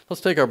Let's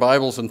take our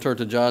Bibles and turn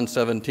to John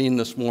 17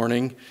 this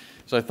morning.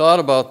 As I thought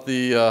about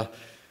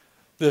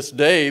this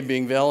day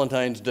being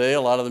Valentine's Day,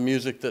 a lot of the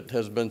music that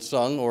has been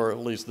sung, or at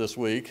least this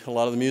week, a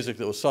lot of the music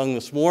that was sung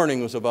this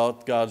morning was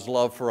about God's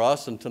love for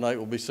us, and tonight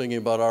we'll be singing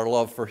about our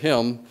love for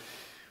Him.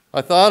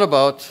 I thought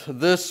about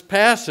this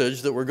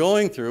passage that we're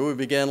going through. We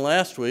began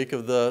last week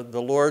of the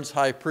Lord's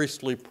high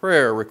priestly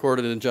prayer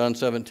recorded in John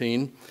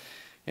 17.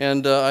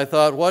 And I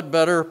thought, what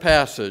better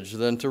passage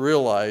than to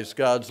realize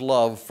God's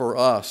love for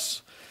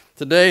us?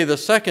 Today, the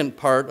second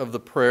part of the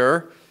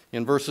prayer,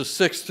 in verses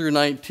 6 through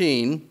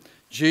 19,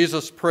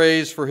 Jesus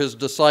prays for His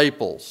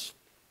disciples.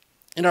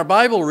 In our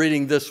Bible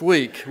reading this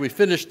week, we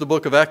finished the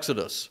book of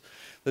Exodus.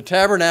 The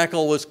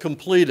tabernacle was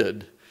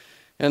completed.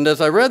 And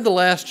as I read the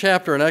last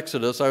chapter in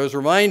Exodus, I was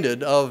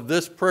reminded of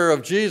this prayer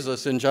of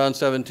Jesus in John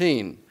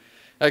 17.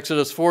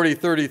 Exodus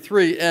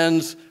 40:33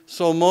 ends,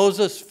 "So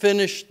Moses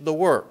finished the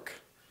work."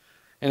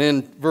 And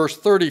in verse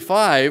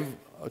 35,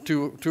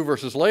 two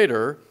verses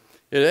later,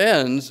 it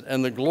ends,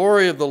 "And the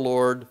glory of the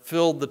Lord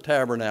filled the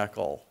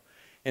tabernacle."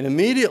 And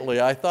immediately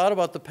I thought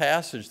about the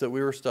passage that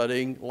we were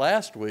studying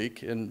last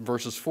week, in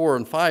verses 4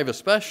 and 5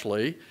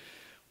 especially,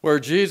 where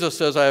Jesus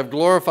says, "I have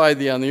glorified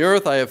thee on the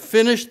earth, I have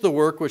finished the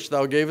work which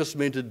thou gavest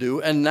me to do,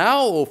 and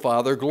now, O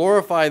Father,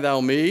 glorify thou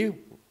me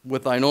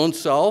with thine own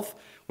self,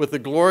 with the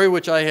glory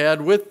which I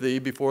had with thee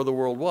before the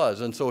world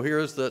was." And so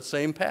here's that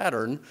same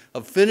pattern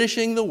of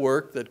finishing the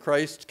work that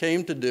Christ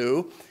came to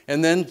do,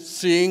 and then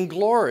seeing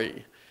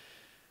glory.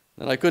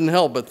 And I couldn't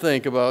help but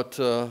think about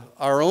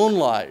our own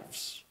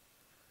lives.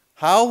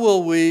 How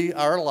will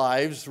our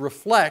lives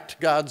reflect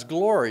God's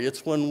glory?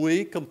 It's when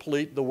we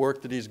complete the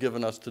work that He's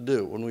given us to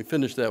do, when we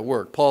finish that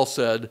work. Paul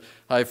said,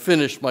 "I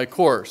finished my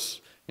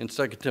course," in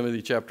 2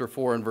 Timothy chapter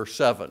 4 and verse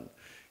 7.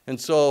 And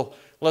so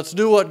let's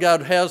do what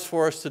God has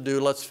for us to do.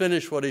 Let's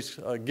finish what He's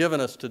given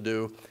us to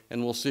do,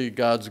 and we'll see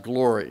God's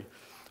glory.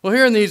 Well,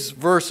 here in these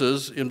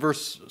verses, in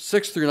verses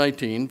 6 through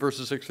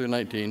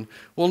 19,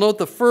 we'll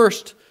note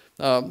first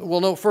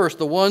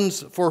the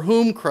ones for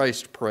whom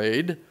Christ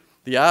prayed,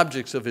 the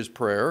objects of His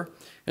prayer,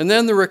 and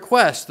then the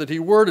requests that He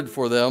worded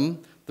for them,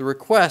 the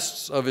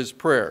requests of His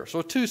prayer.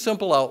 So two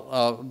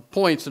simple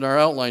points in our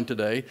outline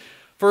today.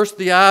 First,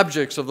 the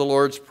objects of the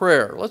Lord's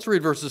Prayer. Let's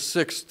read verses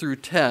 6 through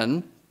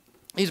 10.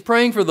 He's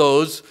praying for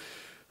those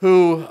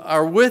who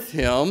are with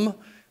Him.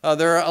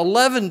 There are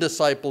 11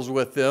 disciples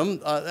with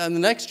Him. In the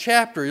next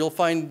chapter, you'll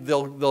find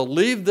they'll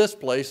leave this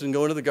place and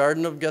go into the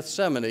Garden of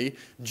Gethsemane.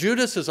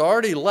 Judas has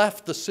already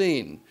left the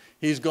scene.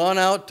 He's gone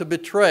out to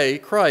betray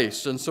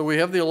Christ. And so we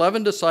have the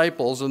 11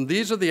 disciples, and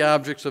these are the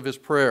objects of His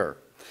prayer.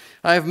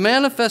 "I have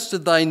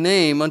manifested thy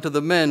name unto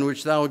the men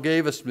which thou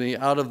gavest me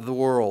out of the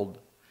world.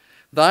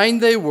 Thine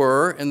they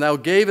were, and thou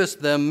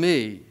gavest them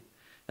me,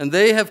 and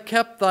they have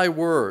kept thy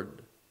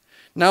word.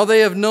 Now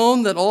they have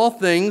known that all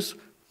things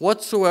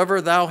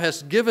whatsoever thou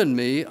hast given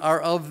me are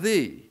of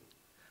thee.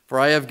 For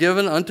I have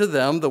given unto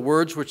them the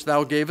words which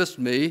thou gavest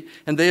me,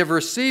 and they have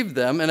received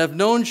them, and have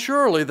known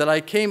surely that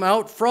I came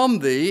out from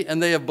thee,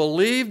 and they have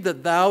believed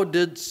that thou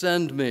didst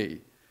send me.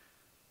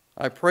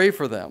 I pray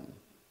for them.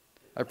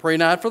 I pray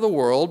not for the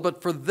world,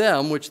 but for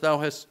them which thou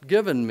hast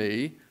given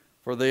me,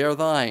 for they are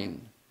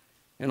thine.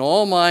 And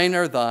all mine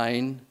are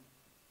thine,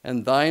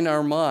 and thine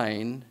are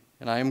mine,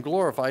 and I am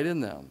glorified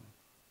in them."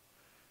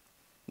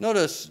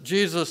 Notice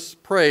Jesus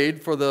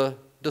prayed for the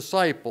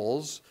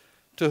disciples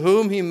to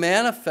whom He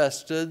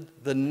manifested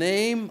the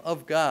name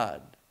of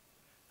God.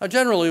 Now,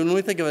 generally, when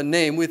we think of a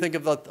name, we think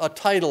of a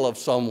title of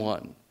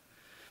someone.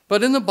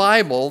 But in the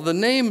Bible, the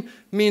name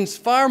means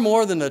far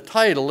more than a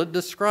title. It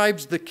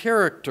describes the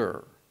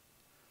character.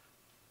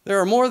 There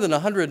are more than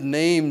 100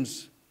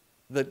 names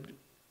that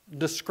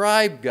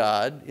describe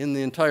God in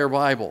the entire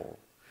Bible.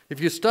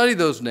 If you study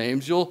those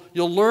names, you'll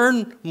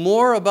learn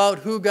more about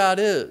who God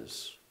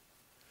is.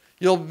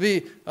 You'll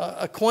be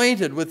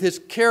acquainted with His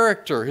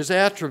character, His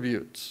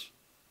attributes.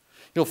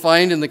 You'll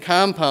find in the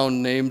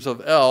compound names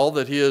of El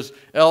that He is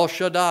El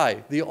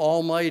Shaddai, the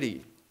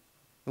Almighty.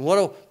 And what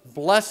a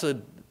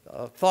blessed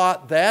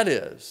thought that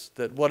is,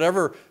 that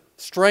whatever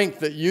strength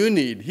that you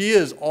need, He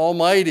is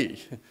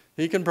Almighty.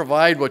 He can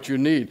provide what you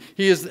need.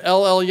 He is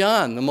El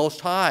Elyon, the Most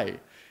High.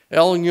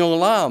 El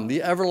Yolam,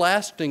 the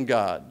everlasting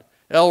God.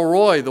 El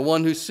Roy, the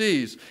one who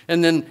sees.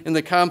 And then in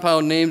the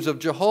compound names of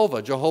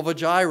Jehovah, Jehovah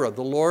Jireh,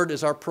 the Lord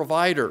is our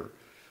provider.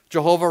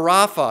 Jehovah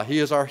Rapha, He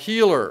is our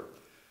healer.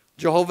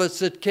 Jehovah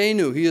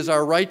Tzidkenu, He is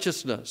our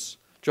righteousness.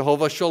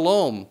 Jehovah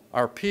Shalom,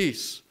 our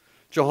peace.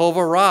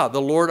 Jehovah Ra, the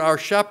Lord our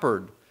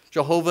shepherd.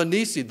 Jehovah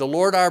Nisi, the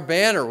Lord our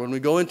banner when we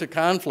go into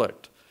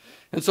conflict.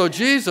 And so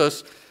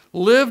Jesus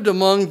lived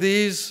among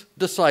these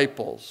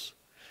disciples.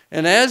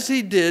 And as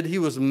He did, He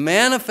was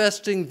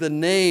manifesting the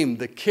name,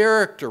 the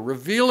character,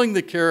 revealing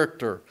the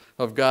character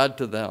of God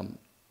to them.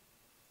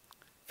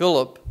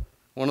 Philip,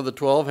 one of the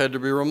 12, had to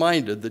be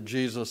reminded that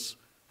Jesus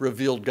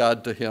revealed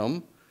God to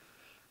him.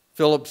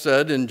 Philip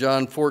said in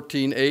John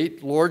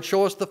 14:8, "Lord,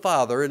 show us the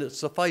Father, and it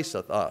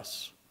sufficeth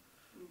us."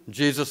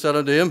 Jesus said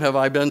unto him, "Have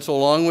I been so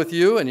long with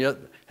you, and yet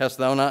hast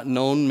thou not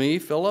known me,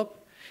 Philip?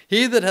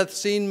 He that hath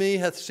seen me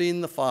hath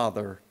seen the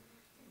Father.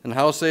 And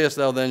how sayest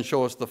thou then,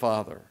 show us the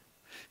Father?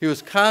 He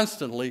was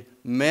constantly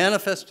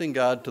manifesting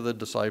God to the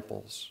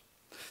disciples.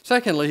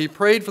 Secondly, he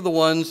prayed for the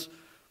ones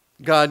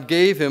God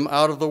gave him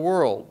out of the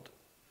world.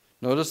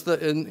 Notice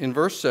that in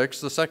verse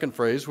 6, the second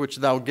phrase, which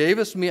thou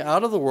gavest me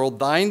out of the world,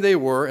 thine they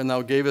were, and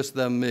thou gavest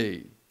them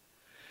me.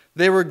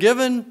 They were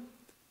given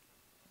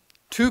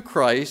to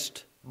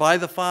Christ by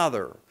the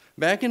Father.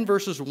 Back in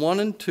verses 1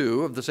 and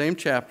 2 of the same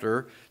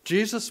chapter,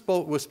 Jesus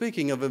was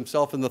speaking of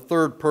himself in the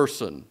third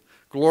person.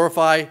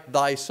 Glorify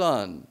thy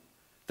Son,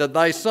 that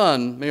thy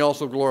Son may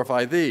also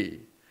glorify thee.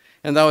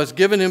 And thou hast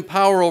given him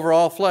power over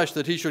all flesh,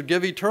 that he should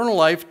give eternal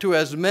life to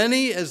as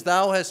many as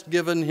thou hast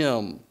given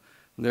him.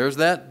 And there's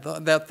that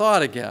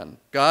thought again.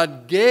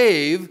 God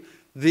gave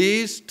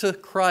these to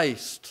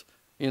Christ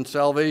in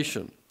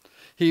salvation.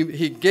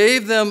 He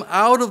gave them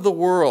out of the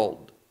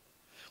world.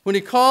 When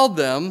he called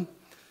them,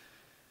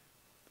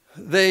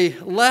 they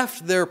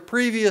left their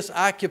previous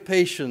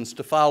occupations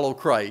to follow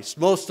Christ.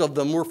 Most of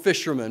them were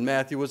fishermen.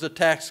 Matthew was a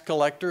tax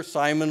collector.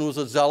 Simon was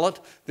a zealot.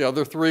 The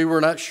other three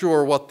were not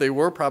sure what they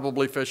were,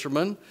 probably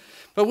fishermen.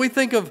 But we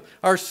think of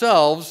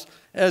ourselves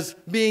as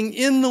being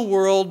in the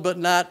world but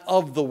not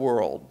of the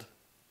world.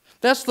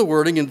 That's the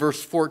wording in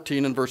verse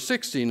 14 and verse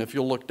 16 if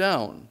you'll look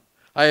down.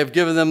 I have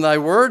given them thy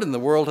word, and the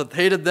world hath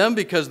hated them,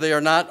 because they are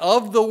not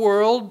of the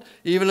world,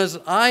 even as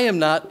I am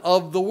not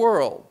of the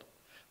world.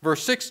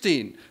 Verse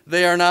 16,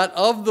 they are not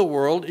of the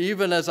world,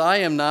 even as I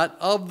am not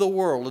of the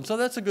world. And so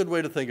that's a good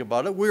way to think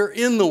about it. We're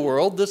in the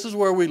world, this is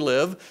where we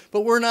live,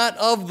 but we're not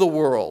of the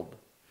world.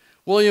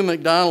 William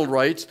MacDonald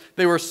writes,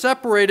 they were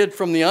separated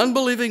from the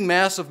unbelieving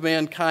mass of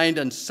mankind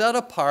and set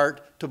apart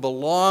to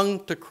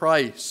belong to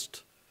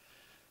Christ.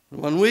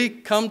 When we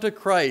come to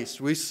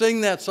Christ, we sing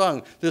that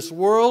song, this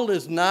world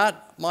is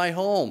not my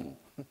home.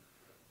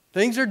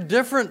 Things are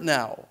different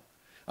now.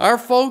 Our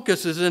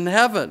focus is in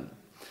heaven.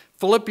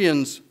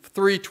 Philippians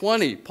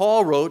 3:20,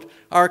 Paul wrote,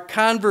 our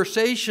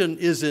conversation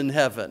is in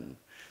heaven.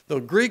 The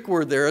Greek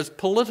word there is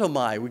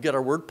politomai. We get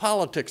our word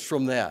politics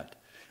from that.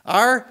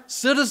 Our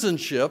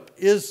citizenship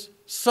is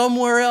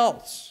somewhere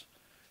else.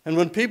 And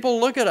when people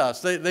look at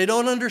us, they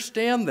don't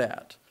understand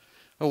that.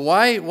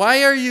 Why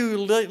are you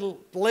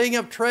laying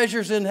up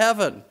treasures in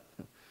heaven?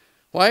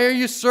 Why are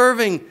you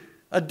serving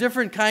a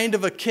different kind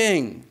of a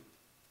king?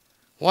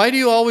 Why do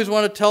you always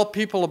want to tell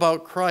people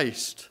about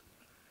Christ?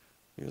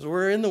 Because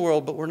we're in the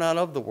world, but we're not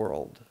of the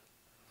world.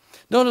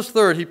 Notice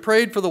third, he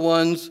prayed for the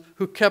ones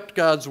who kept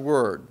God's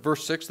word.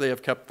 Verse 6, they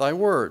have kept thy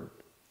word.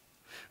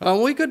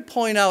 We could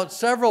point out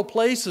several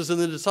places in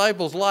the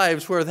disciples'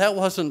 lives where that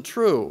wasn't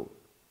true.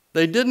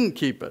 They didn't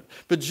keep it.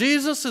 But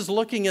Jesus is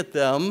looking at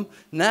them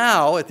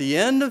now at the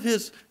end of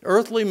his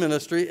earthly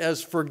ministry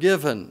as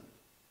forgiven.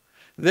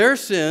 Their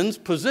sins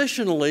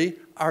positionally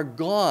are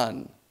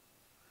gone.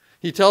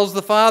 He tells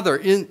the Father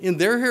in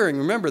their hearing,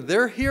 remember,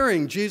 they're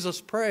hearing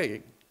Jesus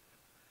praying.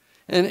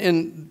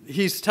 And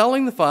he's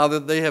telling the Father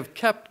they have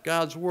kept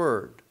God's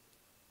word.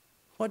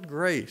 What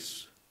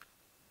grace.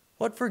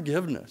 What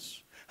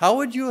forgiveness. How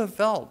would you have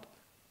felt?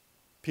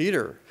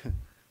 Peter,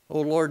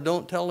 oh Lord,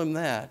 don't tell him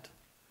that.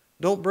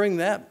 Don't bring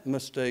that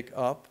mistake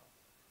up.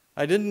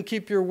 I didn't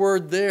keep your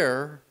word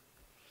there.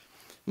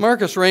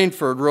 Marcus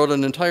Rainford wrote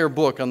an entire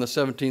book on the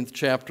 17th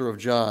chapter of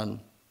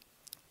John.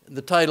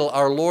 The title,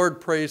 Our Lord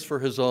Prays for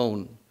His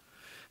Own.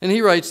 And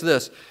he writes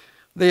this,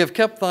 they have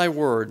kept thy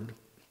word.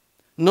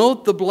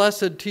 Note the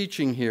blessed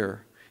teaching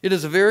here. It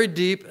is very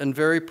deep and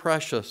very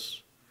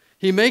precious.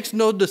 He makes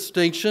no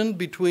distinction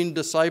between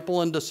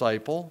disciple and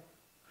disciple.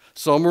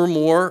 Some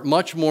were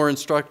much more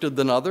instructed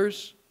than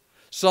others.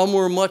 Some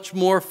were much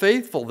more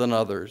faithful than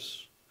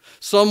others.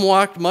 Some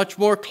walked much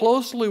more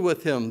closely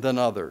with him than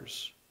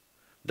others.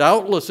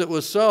 Doubtless it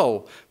was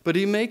so, but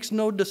he makes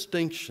no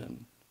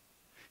distinction.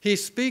 He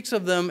speaks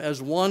of them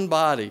as one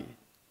body.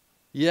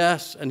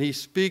 Yes, and he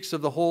speaks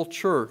of the whole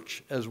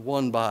church as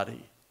one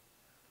body.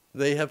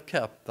 They have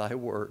kept thy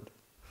word.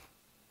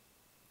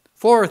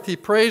 Fourth, he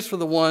prays for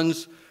the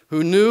ones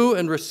who knew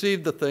and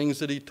received the things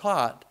that he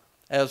taught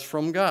as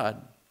from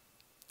God.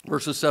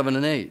 Verses 7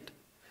 and 8.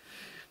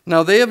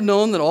 Now they have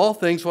known that all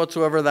things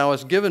whatsoever thou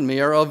hast given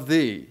me are of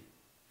thee.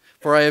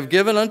 For I have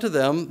given unto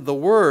them the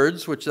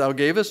words which thou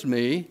gavest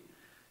me,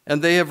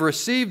 and they have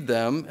received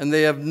them, and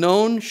they have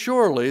known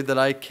surely that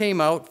I came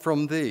out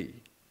from thee.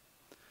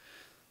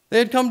 They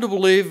had come to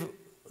believe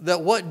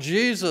that what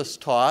Jesus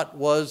taught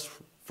was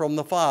from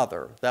the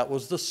Father. That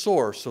was the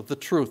source of the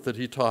truth that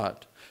he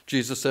taught.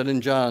 Jesus said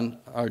in John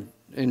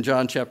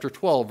chapter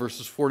 12,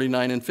 verses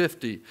 49 and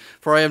 50,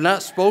 for I have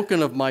not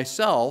spoken of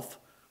myself,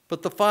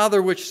 but the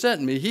Father which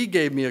sent me, he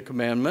gave me a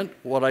commandment,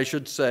 what I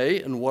should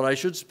say and what I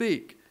should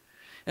speak.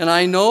 And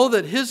I know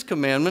that his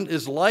commandment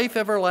is life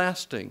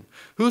everlasting.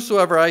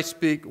 Whatsoever I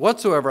speak,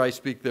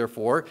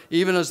 therefore,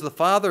 even as the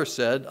Father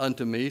said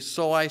unto me,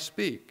 so I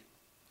speak.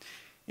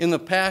 In the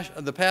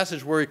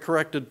passage where he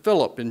corrected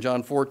Philip in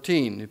John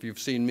 14, if you've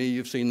seen me,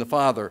 you've seen the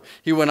Father.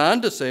 He went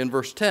on to say in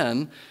verse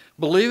 10,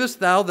 believest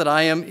thou that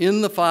I am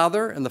in the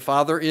Father, and the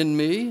Father in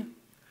me?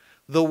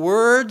 The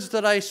words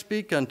that I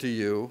speak unto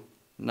you,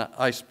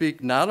 I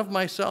speak not of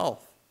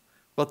myself,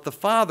 but the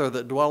Father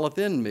that dwelleth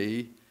in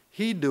me,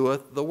 he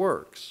doeth the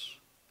works.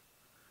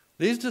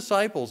 These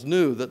disciples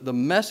knew that the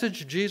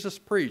message Jesus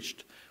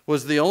preached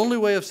was the only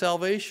way of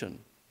salvation.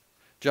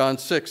 John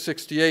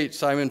 6:68,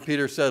 Simon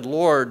Peter said,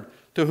 Lord,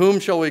 to whom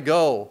shall we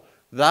go?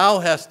 Thou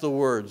hast the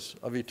words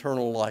of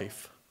eternal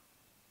life.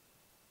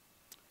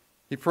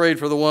 He prayed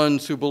for the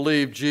ones who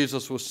believed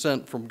Jesus was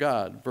sent from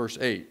God, verse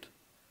 8.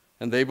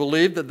 And they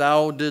believed that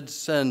thou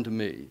didst send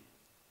me.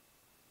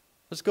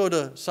 Let's go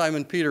to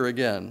Simon Peter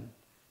again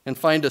and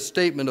find a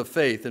statement of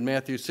faith in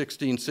Matthew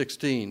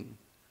 16:16.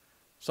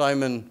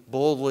 Simon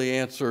boldly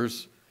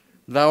answers,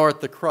 Thou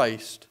art the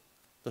Christ,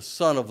 the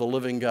Son of the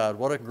living God.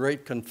 What a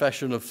great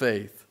confession of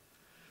faith.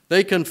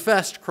 They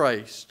confessed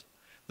Christ.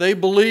 They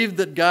believed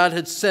that God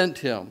had sent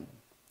him.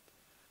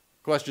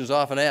 Questions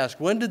often asked,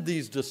 when did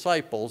these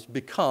disciples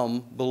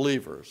become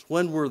believers?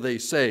 When were they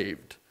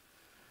saved?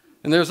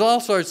 And there's all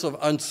sorts of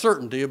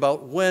uncertainty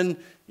about when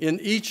in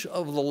each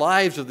of the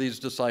lives of these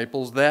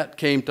disciples that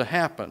came to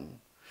happen.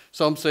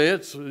 Some say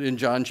it's in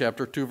John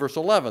chapter 2, verse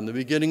 11, the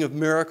beginning of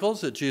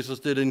miracles that Jesus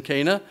did in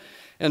Cana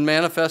and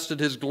manifested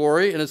his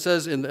glory. And it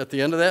says at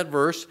the end of that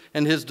verse,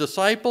 and his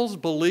disciples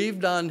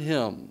believed on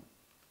him.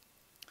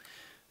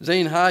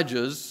 Zane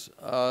Hodges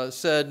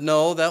said,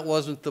 no, that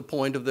wasn't the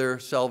point of their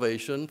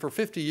salvation. For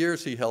 50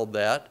 years he held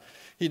that.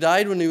 He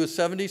died when he was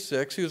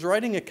 76. He was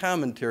writing a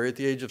commentary at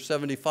the age of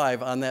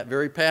 75 on that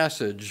very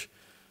passage,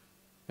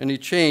 and he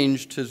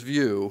changed his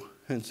view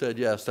and said,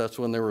 yes, that's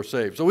when they were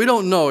saved. So we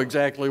don't know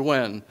exactly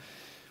when,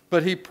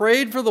 but he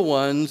prayed for the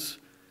ones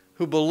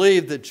who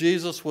believed that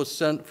Jesus was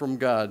sent from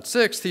God.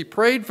 Sixth, he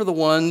prayed for the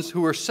ones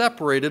who were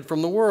separated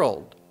from the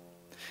world.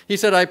 He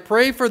said, I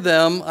pray for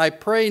them, I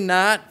pray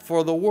not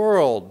for the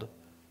world,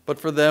 but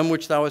for them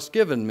which thou hast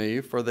given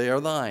me, for they are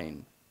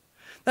thine.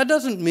 That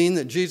doesn't mean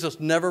that Jesus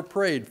never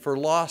prayed for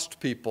lost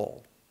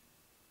people.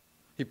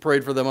 He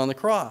prayed for them on the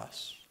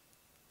cross.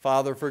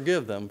 Father,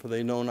 forgive them, for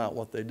they know not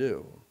what they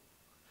do.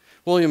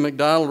 William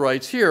MacDonald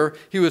writes here,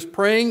 he was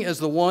praying as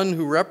the one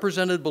who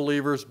represented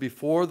believers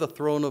before the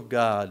throne of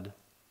God.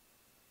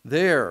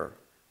 There,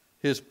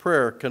 his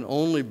prayer can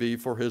only be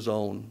for his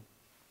own.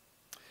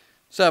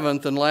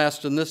 Seventh and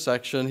last in this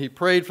section, he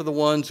prayed for the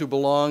ones who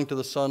belong to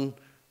the Son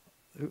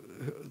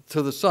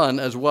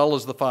as well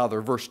as the Father.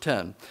 Verse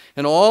 10.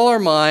 And all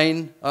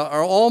mine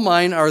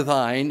are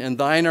thine, and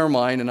thine are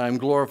mine, and I am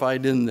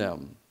glorified in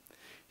them.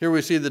 Here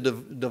we see the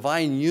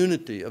divine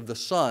unity of the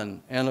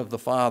Son and of the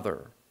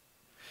Father.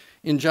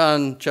 In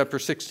John chapter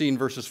 16,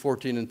 verses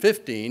 14 and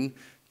 15,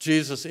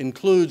 Jesus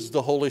includes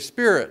the Holy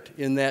Spirit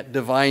in that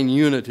divine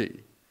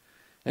unity.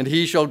 And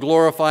he shall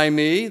glorify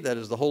me, that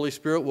is, the Holy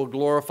Spirit will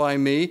glorify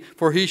me,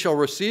 for he shall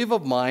receive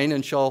of mine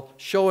and shall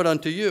show it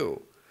unto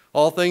you.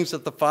 All things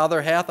that the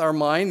Father hath are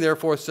mine,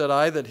 therefore said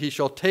I, that he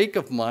shall take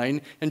of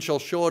mine and shall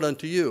show it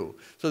unto you.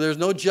 So there's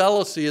no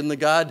jealousy in the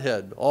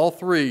Godhead. All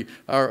three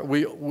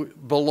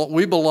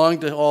we belong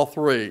to all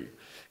three.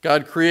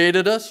 God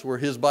created us, we're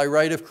his by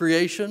right of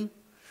creation.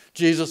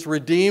 Jesus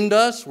redeemed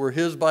us, we're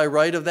his by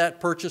right of that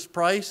purchase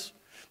price.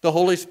 The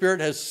Holy Spirit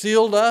has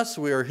sealed us.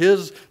 We are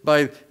his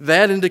by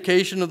that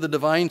indication of the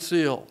divine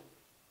seal.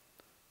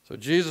 So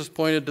Jesus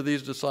pointed to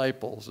these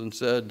disciples and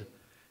said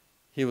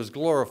he was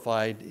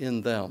glorified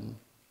in them.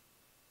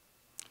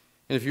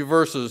 In a few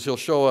verses, he'll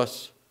show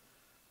us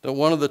that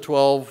one of the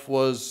 12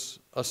 was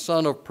a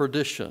son of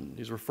perdition.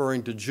 He's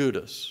referring to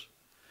Judas.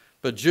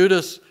 But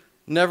Judas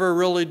never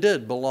really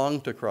did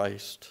belong to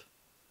Christ.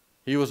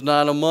 He was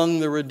not among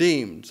the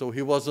redeemed, so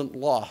he wasn't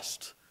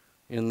lost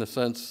in the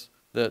sense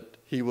that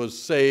he was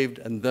saved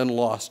and then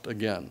lost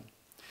again.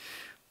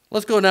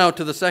 Let's go now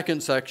to the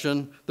second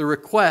section, the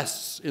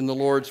requests in the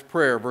Lord's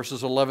Prayer,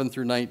 verses 11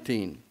 through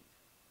 19.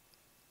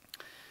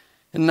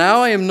 And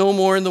now I am no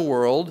more in the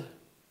world,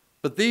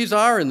 but these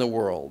are in the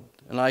world,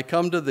 and I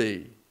come to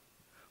thee.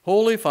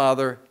 Holy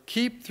Father,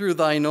 keep through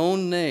thine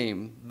own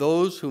name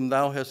those whom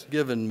thou hast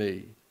given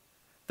me,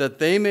 that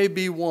they may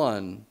be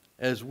one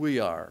as we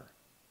are.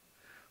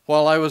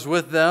 While I was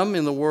with them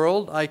in the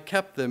world, I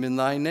kept them in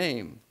thy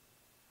name.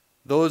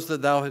 Those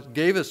that thou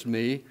gavest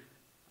me,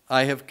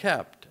 I have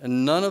kept,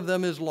 and none of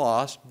them is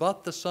lost,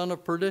 but the son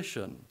of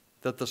perdition,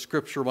 that the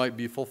scripture might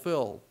be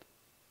fulfilled.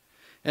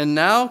 And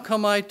now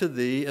come I to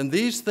thee, and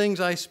these things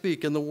I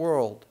speak in the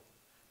world,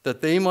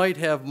 that they might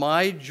have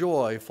my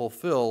joy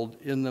fulfilled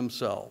in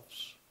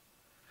themselves.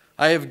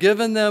 I have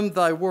given them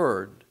thy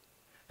word,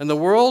 and the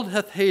world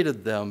hath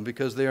hated them,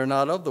 because they are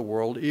not of the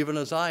world, even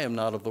as I am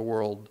not of the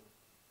world.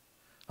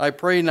 I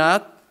pray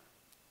not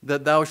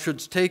that thou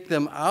shouldst take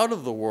them out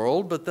of the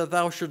world, but that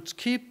thou shouldst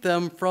keep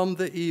them from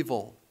the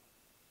evil.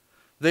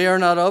 They are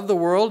not of the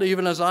world,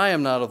 even as I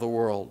am not of the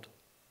world.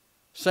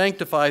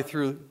 Sanctify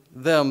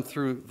them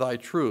through thy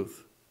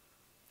truth.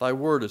 Thy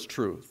word is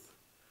truth.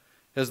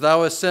 As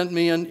thou hast sent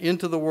me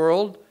into the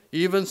world,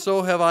 even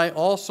so have I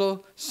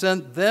also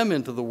sent them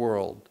into the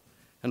world.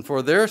 And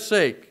for their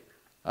sake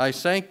I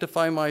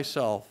sanctify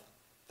myself,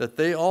 that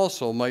they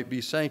also might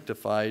be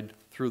sanctified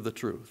through the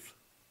truth.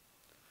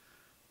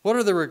 What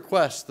are the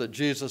requests that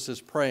Jesus is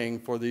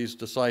praying for these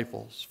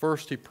disciples?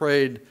 First, he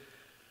prayed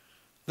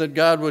that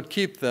God would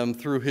keep them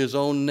through his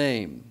own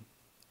name.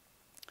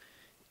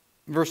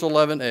 Verse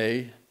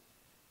 11a,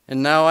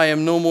 and now I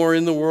am no more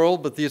in the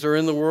world, but these are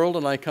in the world,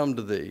 and I come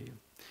to thee.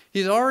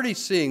 He's already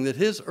seeing that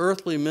his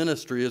earthly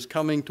ministry is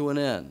coming to an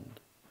end.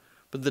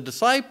 But the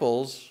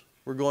disciples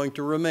were going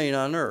to remain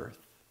on earth.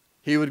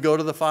 He would go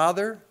to the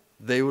Father,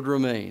 they would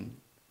remain.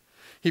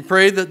 He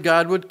prayed that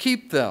God would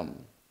keep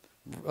them.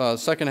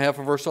 Second half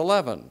of verse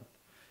 11.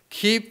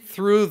 Keep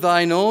through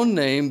thine own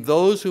name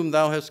those whom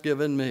thou hast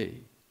given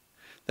me.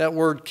 That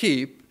word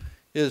keep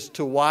is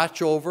to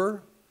watch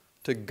over,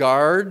 to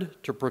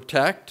guard, to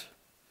protect.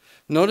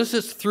 Notice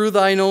it's through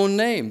thine own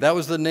name. That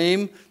was the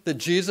name that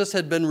Jesus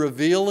had been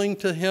revealing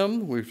to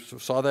him. We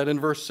saw that in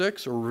verse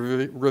 6, or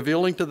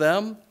revealing to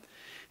them.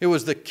 It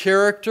was the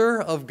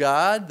character of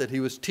God that he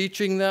was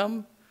teaching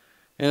them.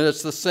 And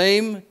it's the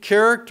same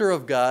character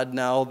of God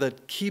now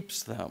that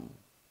keeps them.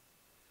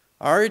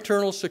 Our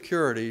eternal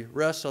security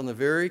rests on the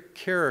very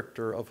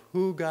character of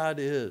who God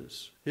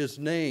is, his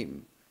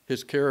name,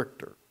 his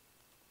character.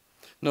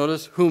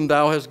 Notice, whom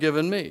thou hast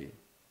given me.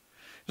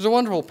 There's a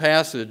wonderful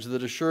passage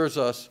that assures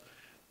us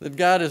that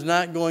God is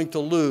not going to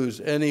lose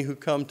any who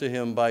come to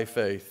him by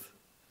faith.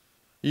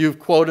 You've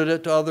quoted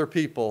it to other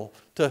people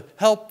to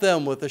help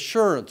them with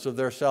assurance of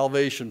their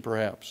salvation,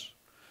 perhaps.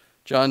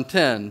 John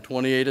 10,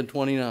 28 and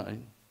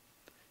 29.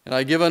 And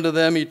I give unto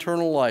them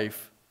eternal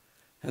life,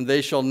 and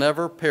they shall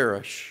never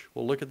perish.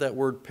 We'll look at that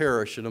word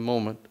perish in a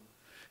moment.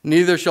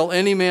 Neither shall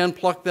any man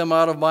pluck them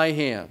out of my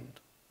hand.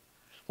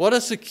 What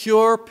a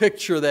secure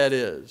picture that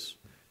is.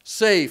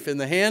 Safe in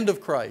the hand of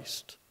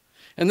Christ.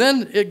 And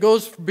then it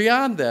goes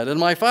beyond that. And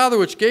my Father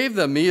which gave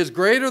them me is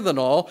greater than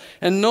all,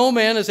 and no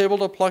man is able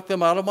to pluck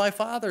them out of my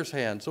Father's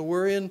hand. So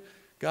we're in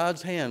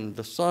God's hand,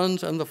 the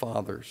sons and the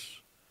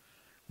fathers.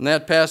 And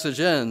that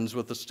passage ends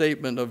with the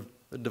statement of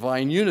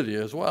divine unity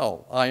as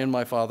well. I and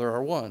my Father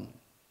are one.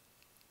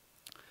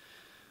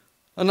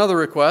 Another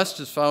request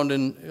is found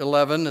in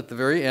 11 at the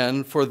very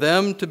end, for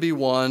them to be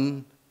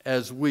one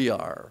as we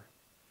are.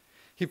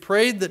 He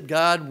prayed that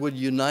God would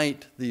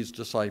unite these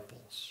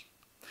disciples.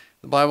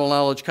 The Bible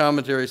Knowledge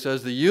Commentary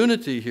says the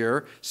unity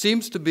here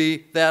seems to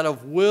be that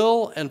of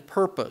will and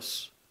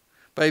purpose.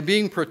 By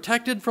being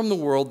protected from the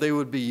world, they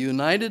would be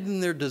united in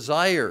their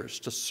desires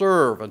to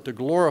serve and to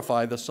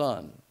glorify the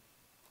Son.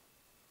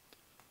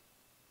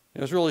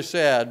 It's really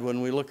sad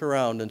when we look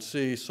around and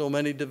see so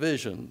many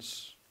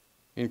divisions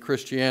in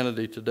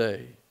Christianity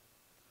today.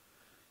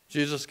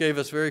 Jesus gave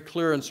us very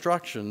clear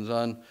instructions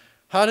on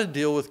how to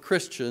deal with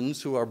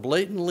Christians who are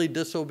blatantly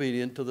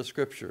disobedient to the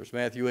Scriptures.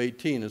 Matthew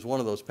 18 is one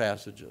of those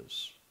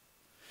passages.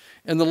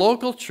 And the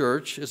local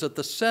church is at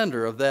the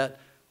center of that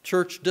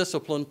church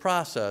discipline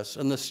process,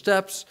 and the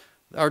steps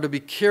are to be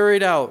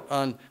carried out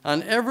on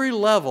every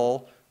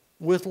level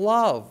with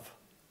love,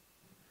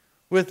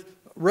 with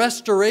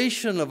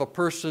restoration of a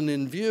person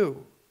in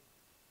view.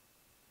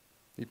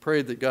 He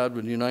prayed that God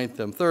would unite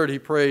them. Third,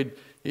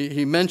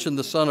 he mentioned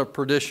the son of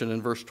perdition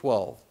in verse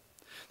 12.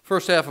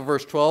 First half of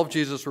verse 12,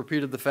 Jesus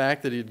repeated the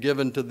fact that he had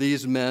given to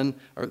these men,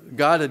 or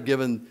God had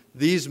given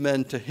these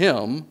men to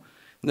him,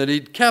 and that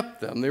he'd kept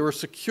them. They were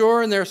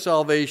secure in their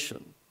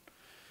salvation.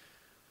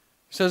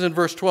 He says in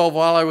verse 12,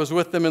 while I was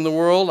with them in the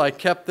world, I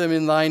kept them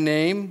in thy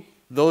name.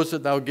 Those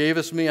that thou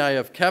gavest me I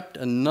have kept,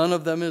 and none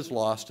of them is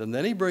lost. And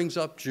then he brings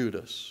up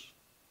Judas.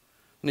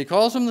 And he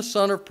calls him the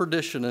son of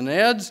perdition, and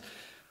adds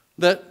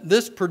that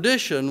this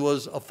perdition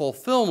was a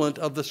fulfillment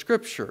of the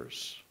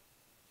Scriptures.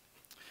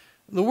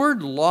 The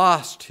word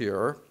lost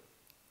here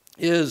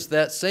is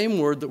that same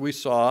word that we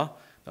saw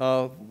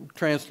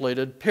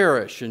translated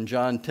perish in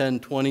John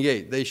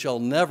 10:28. They shall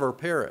never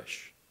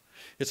perish.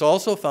 It's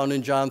also found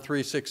in John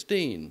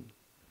 3:16,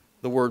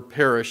 the word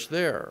perish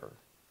there.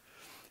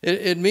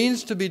 It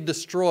means to be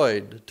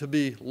destroyed, to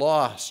be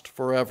lost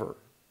forever.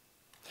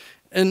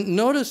 And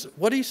notice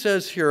what he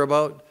says here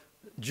about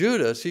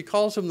Judas. He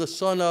calls him the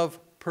son of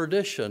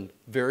perdition,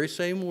 very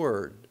same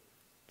word,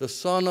 the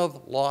son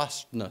of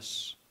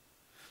lostness.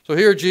 So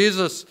here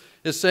Jesus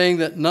is saying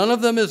that none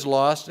of them is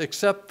lost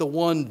except the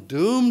one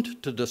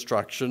doomed to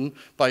destruction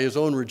by his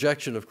own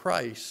rejection of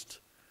Christ.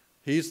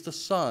 He's the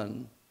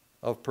son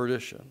of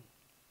perdition.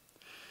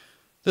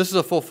 This is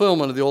a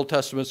fulfillment of the Old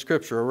Testament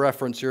scripture, a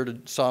reference here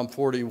to Psalm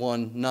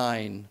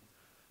 41:9.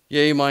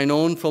 Yea, mine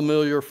own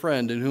familiar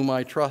friend in whom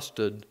I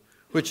trusted,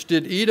 which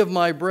did eat of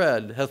my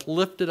bread, hath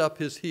lifted up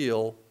his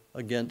heel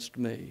against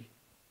me.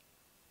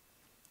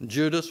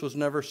 Judas was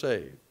never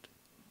saved.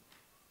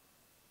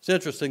 It's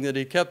interesting that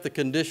he kept the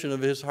condition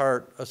of his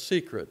heart a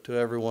secret to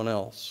everyone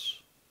else.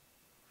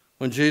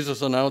 When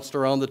Jesus announced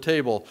around the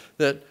table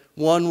that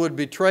one would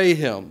betray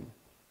him,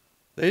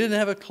 they didn't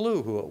have a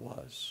clue who it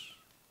was.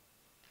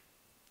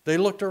 They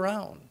looked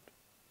around.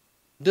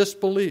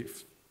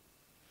 Disbelief.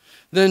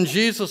 Then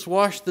Jesus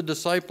washed the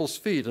disciples'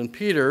 feet, and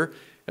Peter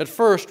at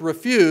first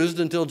refused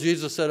until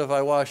Jesus said, if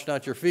I wash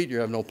not your feet, you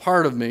have no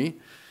part of me.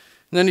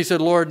 And then he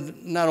said,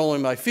 Lord, not only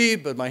my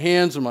feet, but my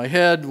hands and my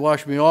head,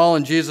 wash me all.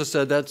 And Jesus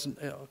said,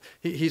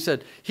 he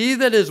said, he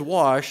that is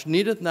washed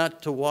needeth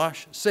not to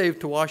wash, save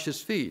to wash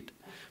his feet,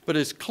 but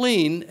is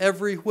clean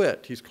every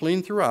whit. He's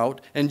clean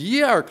throughout. And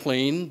ye are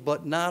clean,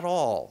 but not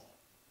all.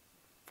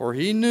 For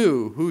he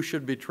knew who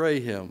should betray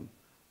him.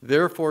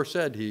 Therefore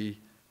said he,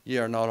 ye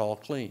are not all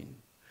clean.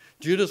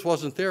 Judas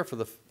wasn't there for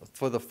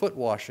the foot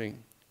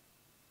washing.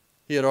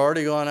 He had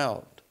already gone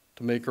out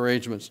to make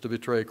arrangements to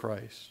betray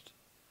Christ.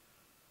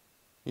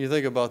 You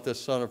think about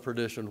this son of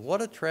perdition.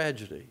 What a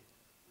tragedy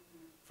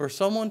for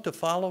someone to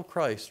follow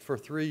Christ for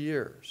 3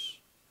 years,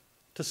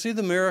 to see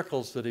the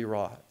miracles that he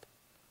wrought,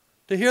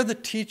 to hear the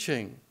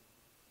teaching,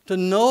 to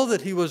know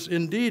that he was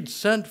indeed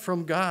sent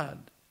from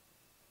God,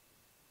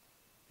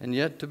 and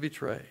yet to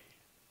betray.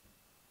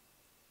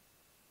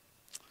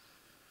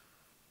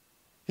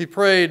 He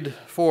prayed,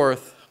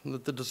 fourth,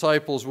 that the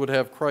disciples would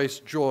have Christ's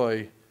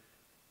joy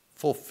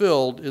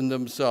fulfilled in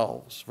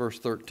themselves. Verse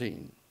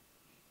 13.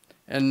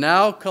 And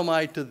now come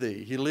I to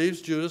thee. He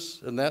leaves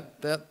Judas and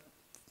that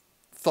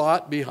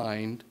thought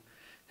behind.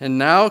 And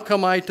now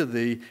come I to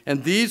thee,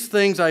 and these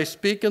things I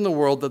speak in the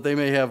world, that they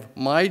may have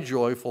my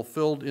joy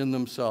fulfilled in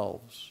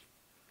themselves.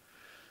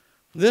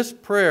 This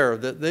prayer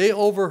that they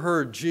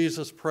overheard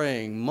Jesus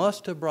praying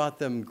must have brought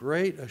them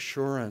great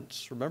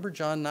assurance. Remember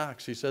John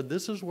Knox, he said,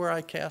 this is where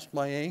I cast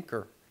my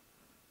anchor.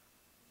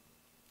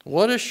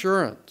 What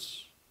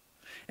assurance.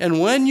 And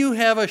when you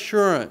have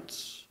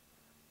assurance,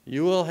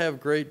 you will have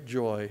great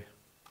joy.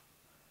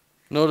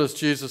 Notice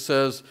Jesus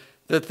says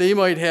that they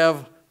might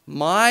have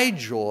my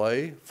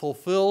joy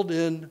fulfilled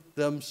in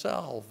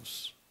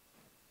themselves.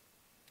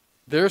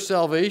 Their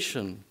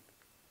salvation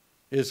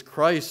is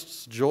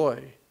Christ's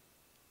joy.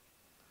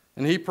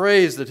 And he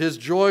prays that his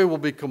joy will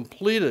be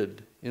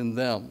completed in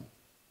them.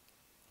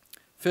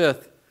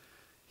 Fifth,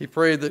 he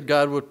prayed that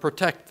God would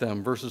protect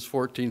them, verses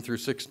 14 through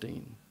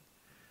 16.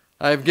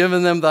 I have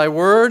given them thy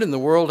word, and the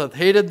world hath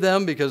hated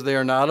them, because they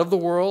are not of the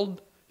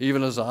world,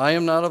 even as I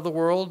am not of the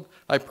world.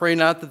 I pray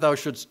not that thou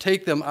shouldst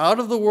take them out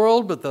of the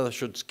world, but thou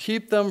shouldst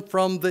keep them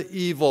from the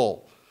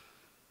evil.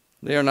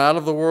 They are not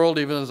of the world,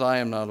 even as I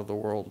am not of the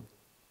world.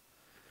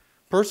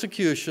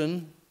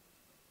 Persecution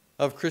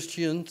of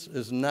Christians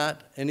is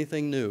not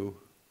anything new.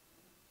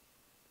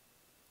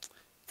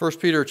 1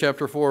 Peter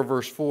chapter 4,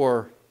 verse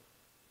 4,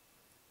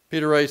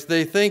 Peter writes,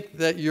 they think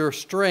that you're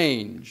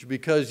strange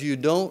because you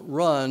don't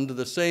run to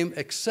the same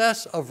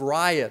excess of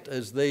riot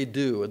as they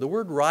do. And the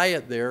word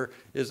riot there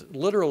is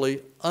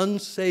literally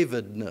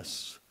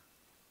unsavedness.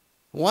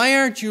 Why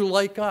aren't you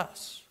like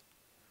us?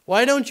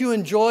 Why don't you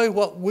enjoy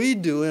what we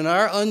do in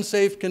our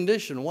unsaved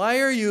condition? Why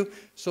are you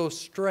so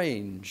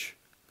strange?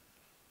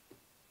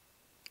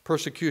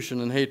 Persecution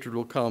and hatred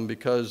will come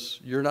because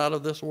you're not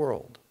of this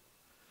world.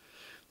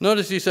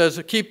 Notice he says,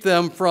 keep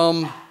them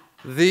from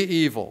the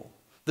evil.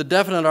 The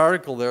definite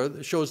article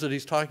there shows that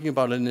he's talking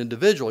about an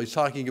individual. He's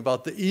talking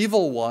about the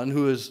evil one,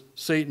 who is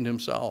Satan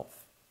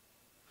himself.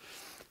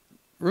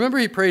 Remember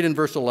he prayed in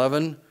verse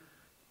 11,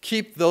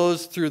 keep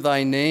those through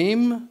thy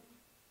name,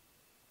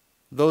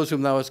 those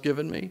whom thou hast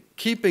given me.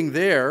 Keeping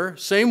there,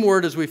 same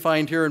word as we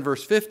find here in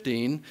verse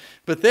 15,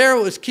 but there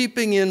it was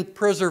keeping in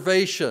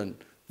preservation.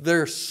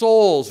 Their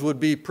souls would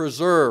be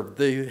preserved.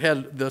 They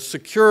had the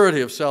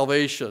security of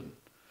salvation.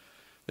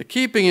 The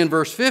keeping in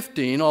verse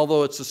 15,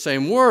 although it's the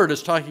same word,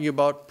 is talking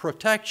about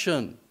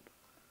protection.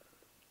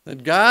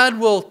 That God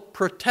will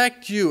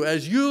protect you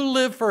as you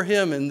live for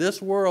him in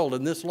this world,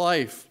 in this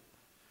life.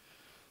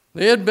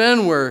 They had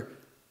been where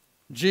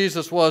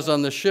Jesus was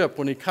on the ship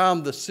when he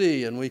calmed the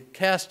sea, and we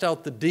cast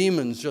out the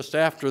demons just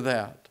after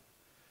that.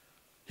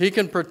 He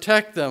can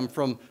protect them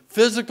from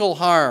physical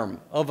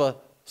harm of a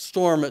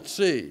storm at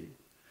sea.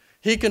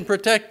 He can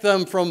protect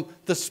them from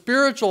the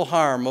spiritual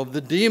harm of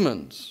the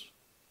demons.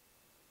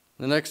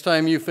 The next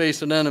time you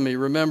face an enemy,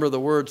 remember the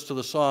words to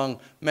the song,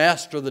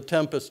 Master, the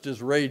tempest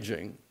is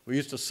raging. We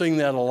used to sing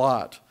that a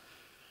lot.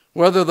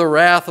 Whether the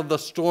wrath of the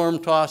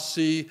storm-tossed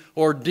sea,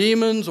 or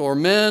demons, or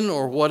men,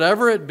 or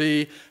whatever it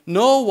be,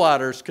 no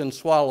waters can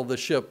swallow the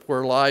ship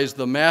where lies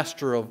the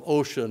master of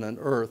ocean and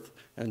earth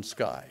and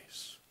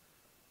skies.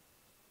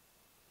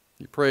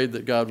 He prayed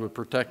that God would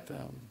protect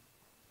them.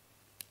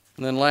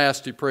 And then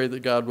last, he prayed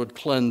that God would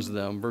cleanse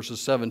them,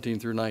 verses 17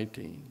 through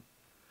 19.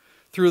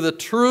 Through the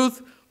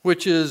truth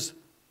which is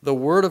the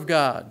word of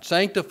God,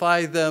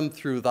 sanctify them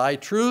through thy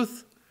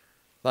truth.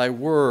 Thy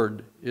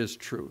word is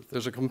truth.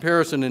 There's a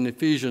comparison in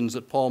Ephesians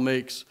that Paul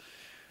makes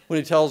when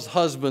he tells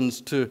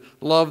husbands to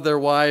love their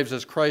wives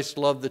as Christ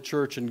loved the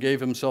church and gave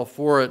himself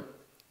for it.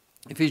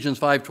 Ephesians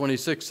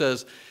 5:26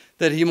 says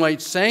that he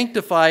might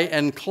sanctify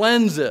and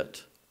cleanse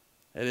it.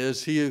 That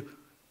is, he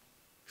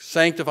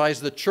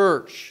sanctifies the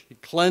church. He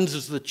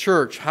cleanses the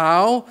church.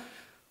 How?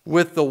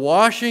 With the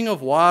washing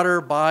of water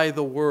by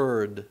the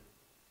word.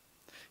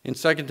 In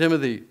 2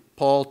 Timothy,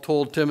 Paul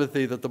told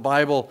Timothy that the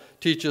Bible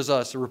teaches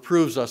us,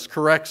 reproves us,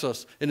 corrects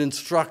us, and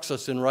instructs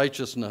us in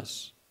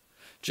righteousness.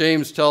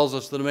 James tells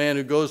us that a man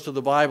who goes to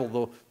the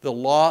Bible, the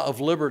law of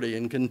liberty,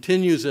 and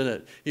continues in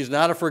it, he's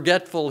not a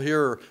forgetful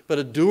hearer, but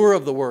a doer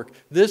of the work.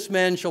 This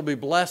man shall be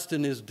blessed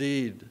in his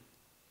deed.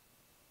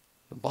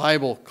 The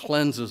Bible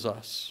cleanses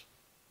us.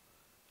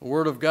 The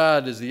Word of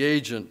God is the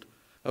agent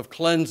of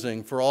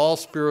cleansing for all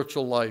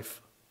spiritual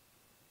life.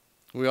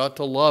 We ought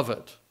to love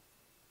it.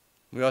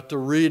 We ought to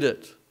read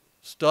it,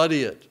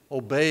 study it,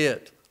 obey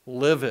it,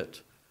 live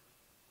it.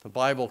 The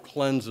Bible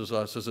cleanses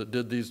us as it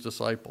did these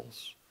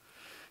disciples.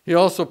 He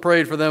also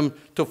prayed for them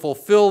to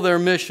fulfill their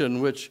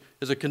mission, which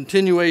is a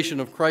continuation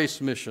of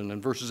Christ's mission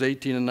in verses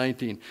 18 and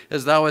 19.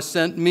 As thou hast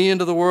sent me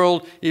into the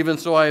world, even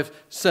so I have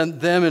sent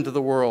them into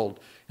the world.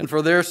 And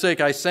for their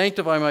sake I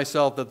sanctify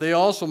myself, that they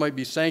also might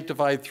be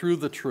sanctified through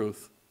the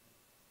truth.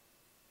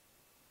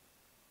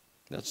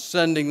 That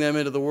sending them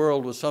into the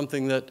world was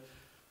something that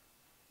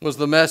was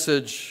the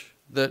message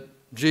that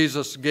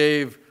Jesus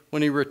gave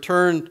when he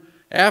returned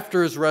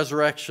after his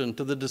resurrection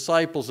to the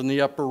disciples in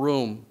the upper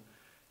room.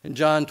 In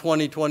John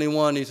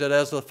 20:21, he said,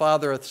 as the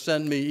Father hath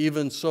sent me,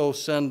 even so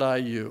send I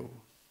you.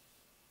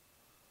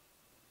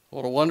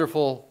 What a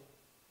wonderful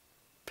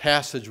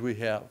passage we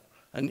have.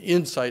 An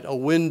insight, a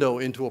window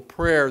into a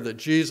prayer that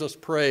Jesus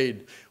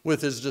prayed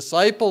with his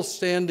disciples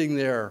standing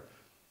there,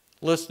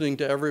 listening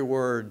to every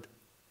word,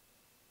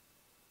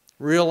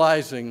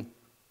 realizing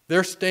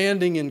their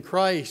standing in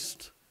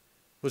Christ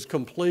was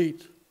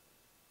complete.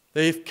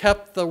 They've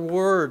kept the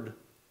word.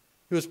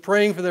 He was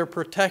praying for their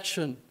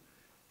protection.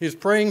 He was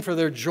praying for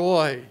their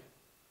joy.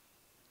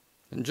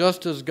 And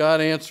just as God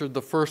answered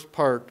the first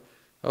part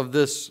of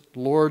this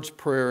Lord's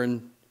Prayer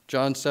in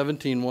John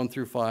 17, 1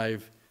 through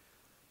 5,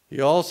 he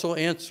also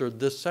answered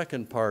this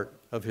second part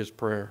of his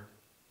prayer.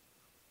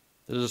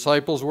 The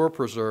disciples were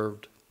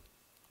preserved.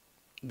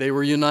 They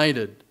were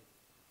united.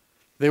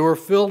 They were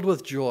filled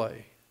with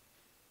joy.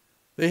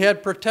 They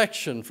had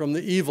protection from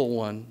the evil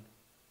one.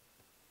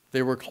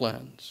 They were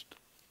cleansed.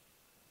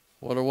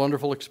 What a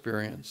wonderful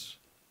experience.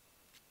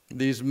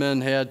 These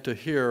men had to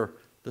hear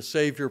the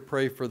Savior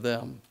pray for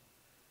them.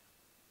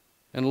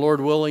 And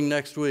Lord willing,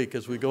 next week,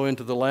 as we go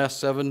into the last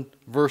 7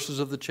 verses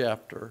of the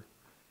chapter,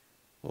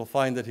 we'll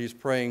find that he's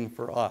praying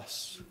for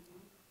us.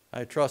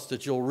 I trust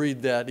that you'll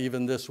read that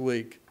even this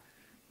week.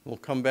 We'll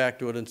come back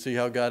to it and see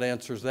how God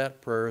answers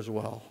that prayer as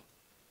well.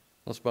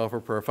 Let's bow for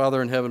prayer.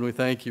 Father in heaven, we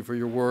thank you for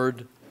your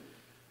word.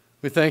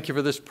 We thank you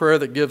for this prayer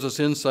that gives us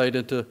insight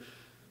into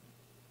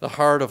the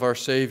heart of our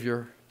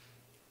Savior.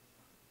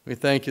 We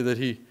thank you that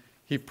he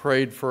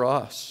prayed for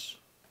us.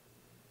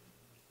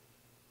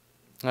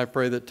 I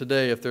pray that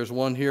today, if there's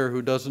one here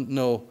who doesn't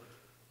know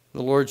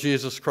the Lord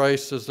Jesus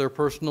Christ as their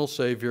personal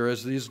Savior,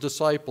 as these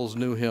disciples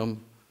knew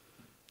him,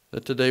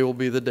 that today will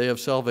be the day of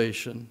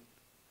salvation.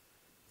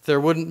 If there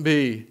wouldn't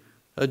be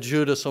a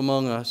Judas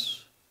among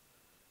us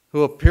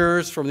who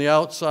appears from the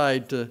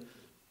outside to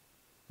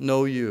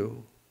know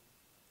you,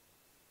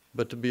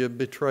 but to be a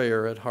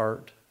betrayer at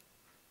heart.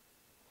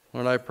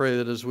 Lord, I pray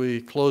that as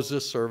we close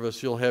this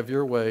service, you'll have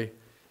your way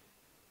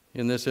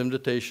in this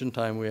invitation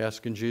time. We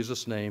ask in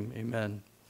Jesus' name, amen.